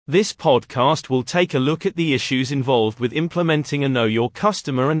This podcast will take a look at the issues involved with implementing a Know Your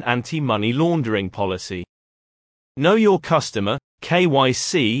Customer and anti-money laundering policy. Know Your Customer,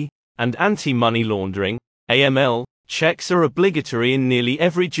 KYC, and anti-money laundering, AML, checks are obligatory in nearly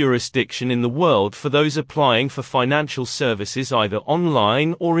every jurisdiction in the world for those applying for financial services either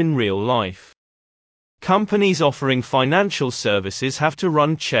online or in real life. Companies offering financial services have to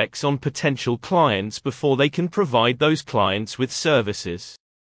run checks on potential clients before they can provide those clients with services.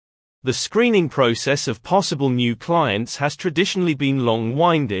 The screening process of possible new clients has traditionally been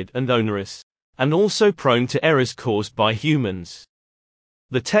long-winded and onerous, and also prone to errors caused by humans.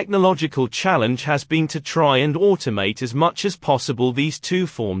 The technological challenge has been to try and automate as much as possible these two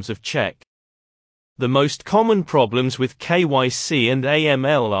forms of check. The most common problems with KYC and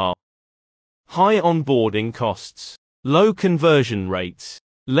AML are high onboarding costs, low conversion rates,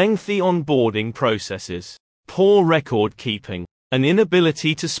 lengthy onboarding processes, poor record keeping, an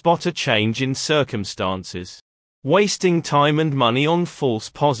inability to spot a change in circumstances, wasting time and money on false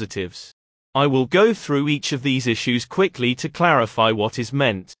positives. I will go through each of these issues quickly to clarify what is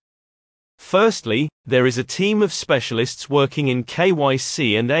meant. Firstly, there is a team of specialists working in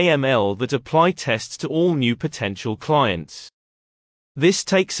KYC and AML that apply tests to all new potential clients. This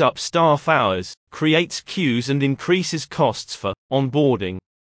takes up staff hours, creates queues and increases costs for onboarding.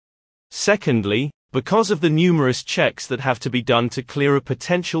 Secondly, because of the numerous checks that have to be done to clear a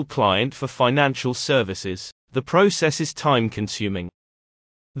potential client for financial services, the process is time-consuming.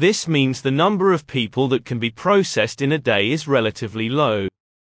 This means the number of people that can be processed in a day is relatively low.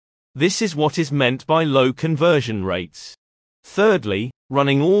 This is what is meant by low conversion rates. Thirdly,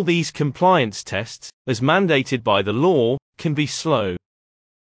 running all these compliance tests, as mandated by the law, can be slow.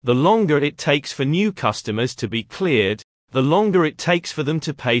 The longer it takes for new customers to be cleared, the longer it takes for them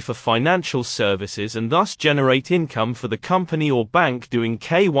to pay for financial services and thus generate income for the company or bank doing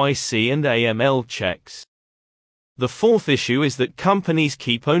KYC and AML checks. The fourth issue is that companies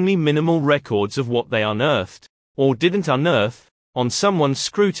keep only minimal records of what they unearthed, or didn't unearth, on someone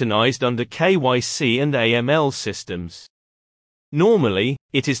scrutinized under KYC and AML systems. Normally,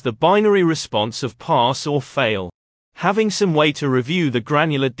 it is the binary response of pass or fail. Having some way to review the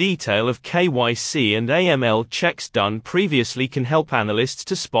granular detail of KYC and AML checks done previously can help analysts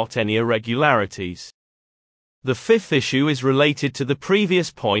to spot any irregularities. The fifth issue is related to the previous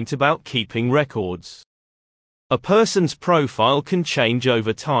point about keeping records. A person's profile can change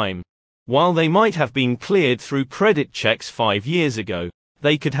over time. While they might have been cleared through credit checks 5 years ago,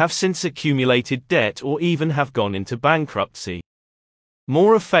 they could have since accumulated debt or even have gone into bankruptcy.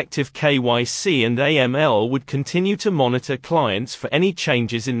 More effective KYC and AML would continue to monitor clients for any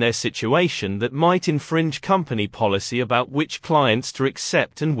changes in their situation that might infringe company policy about which clients to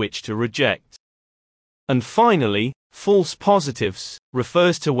accept and which to reject. And finally, false positives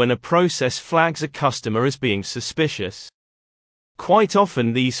refers to when a process flags a customer as being suspicious. Quite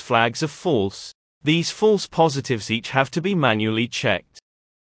often these flags are false. These false positives each have to be manually checked.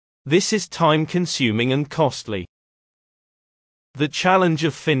 This is time-consuming and costly. The challenge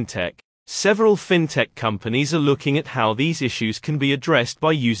of fintech. Several fintech companies are looking at how these issues can be addressed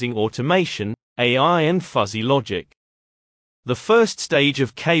by using automation, AI and fuzzy logic. The first stage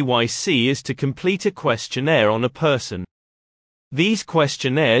of KYC is to complete a questionnaire on a person. These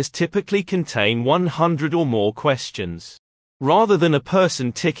questionnaires typically contain 100 or more questions. Rather than a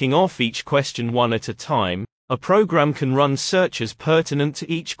person ticking off each question one at a time, a program can run searches pertinent to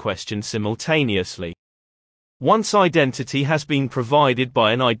each question simultaneously. Once identity has been provided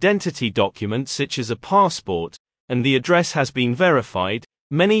by an identity document such as a passport, and the address has been verified,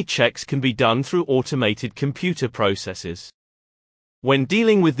 many checks can be done through automated computer processes. When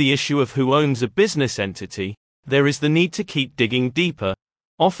dealing with the issue of who owns a business entity, there is the need to keep digging deeper,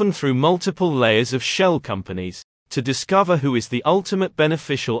 often through multiple layers of shell companies, to discover who is the ultimate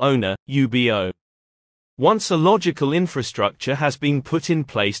beneficial owner, UBO. Once a logical infrastructure has been put in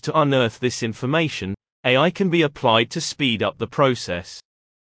place to unearth this information, AI can be applied to speed up the process.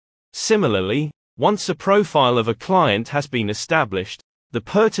 Similarly, once a profile of a client has been established, the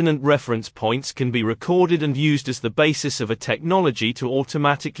pertinent reference points can be recorded and used as the basis of a technology to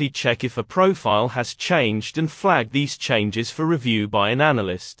automatically check if a profile has changed and flag these changes for review by an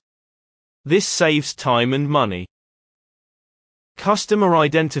analyst. This saves time and money. Customer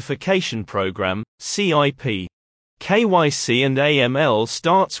Identification Program, CIP. KYC and AML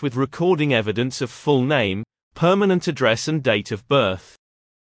starts with recording evidence of full name, permanent address and date of birth.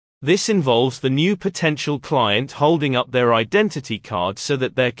 This involves the new potential client holding up their identity card so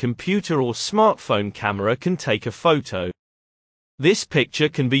that their computer or smartphone camera can take a photo. This picture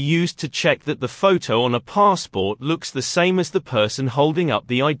can be used to check that the photo on a passport looks the same as the person holding up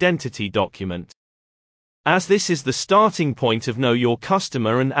the identity document. As this is the starting point of Know Your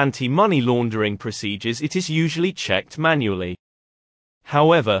Customer and anti-money laundering procedures, it is usually checked manually.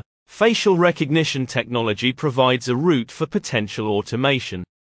 However, facial recognition technology provides a route for potential automation.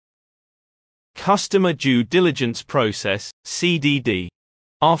 Customer Due Diligence Process, CDD.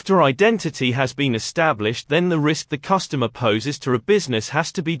 After identity has been established, then the risk the customer poses to a business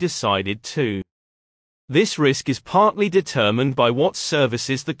has to be decided too. This risk is partly determined by what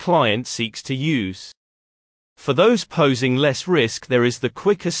services the client seeks to use. For those posing less risk, there is the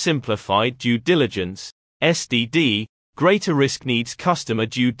quicker simplified due diligence, SDD, greater risk needs customer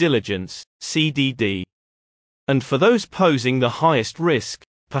due diligence, CDD. And for those posing the highest risk,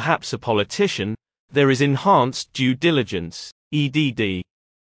 perhaps a politician, there is enhanced due diligence, EDD.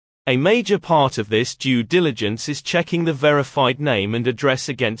 A major part of this due diligence is checking the verified name and address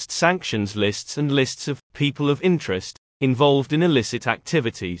against sanctions lists and lists of people of interest involved in illicit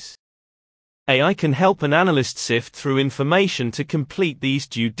activities. AI can help an analyst sift through information to complete these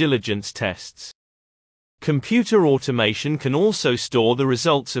due diligence tests. Computer automation can also store the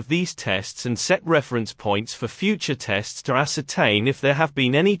results of these tests and set reference points for future tests to ascertain if there have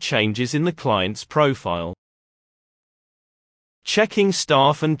been any changes in the client's profile. Checking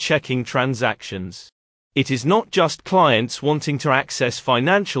staff and checking transactions. It is not just clients wanting to access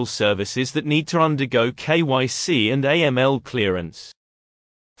financial services that need to undergo KYC and AML clearance.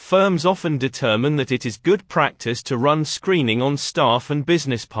 Firms often determine that it is good practice to run screening on staff and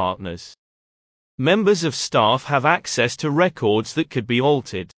business partners. Members of staff have access to records that could be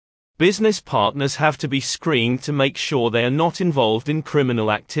altered. Business partners have to be screened to make sure they are not involved in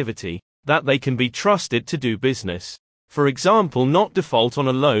criminal activity, that they can be trusted to do business. For example, not default on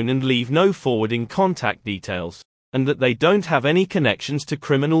a loan and leave no forwarding contact details, and that they don't have any connections to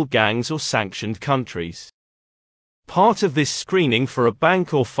criminal gangs or sanctioned countries. Part of this screening for a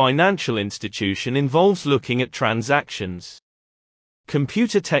bank or financial institution involves looking at transactions.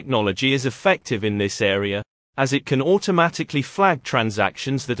 Computer technology is effective in this area, as it can automatically flag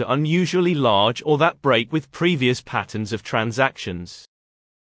transactions that are unusually large or that break with previous patterns of transactions.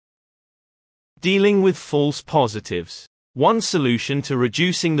 Dealing with false positives. One solution to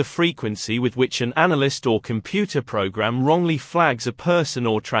reducing the frequency with which an analyst or computer program wrongly flags a person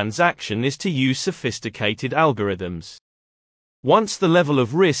or transaction is to use sophisticated algorithms. Once the level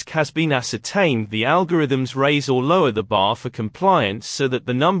of risk has been ascertained, the algorithms raise or lower the bar for compliance so that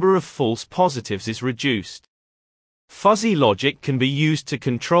the number of false positives is reduced. Fuzzy logic can be used to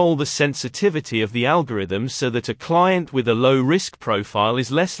control the sensitivity of the algorithm so that a client with a low risk profile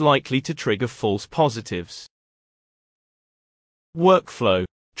is less likely to trigger false positives. Workflow.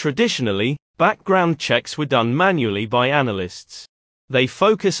 Traditionally, background checks were done manually by analysts. They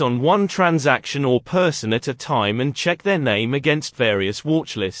focus on one transaction or person at a time and check their name against various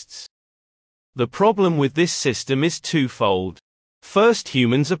watch lists. The problem with this system is twofold. First,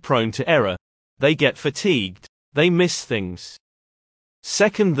 humans are prone to error. They get fatigued. They miss things.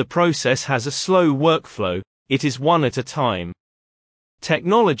 Second, the process has a slow workflow. It is one at a time.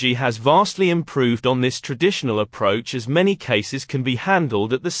 Technology has vastly improved on this traditional approach, as many cases can be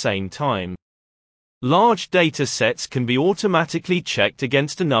handled at the same time. Large data sets can be automatically checked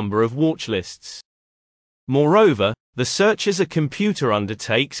against a number of watch lists. Moreover, the searches a computer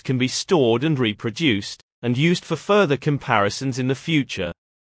undertakes can be stored and reproduced, and used for further comparisons in the future.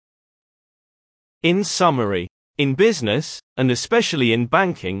 In summary, in business, and especially in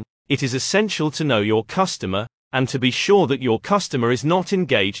banking, it is essential to know your customer, and to be sure that your customer is not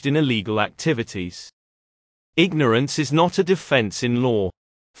engaged in illegal activities. Ignorance is not a defense in law.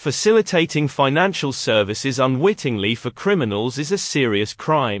 Facilitating financial services unwittingly for criminals is a serious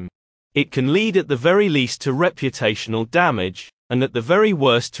crime. It can lead at the very least to reputational damage, and at the very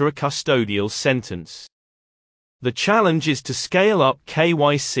worst to a custodial sentence. The challenge is to scale up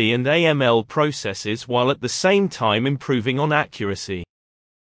KYC and AML processes while at the same time improving on accuracy.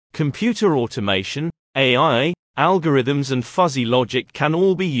 Computer automation, AI, algorithms and fuzzy logic can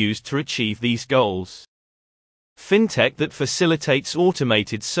all be used to achieve these goals. Fintech that facilitates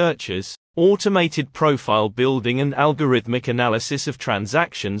automated searches, automated profile building and algorithmic analysis of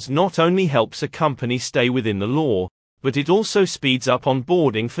transactions not only helps a company stay within the law, but it also speeds up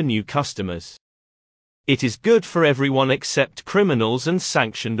onboarding for new customers. It is good for everyone except criminals and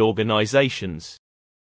sanctioned organizations.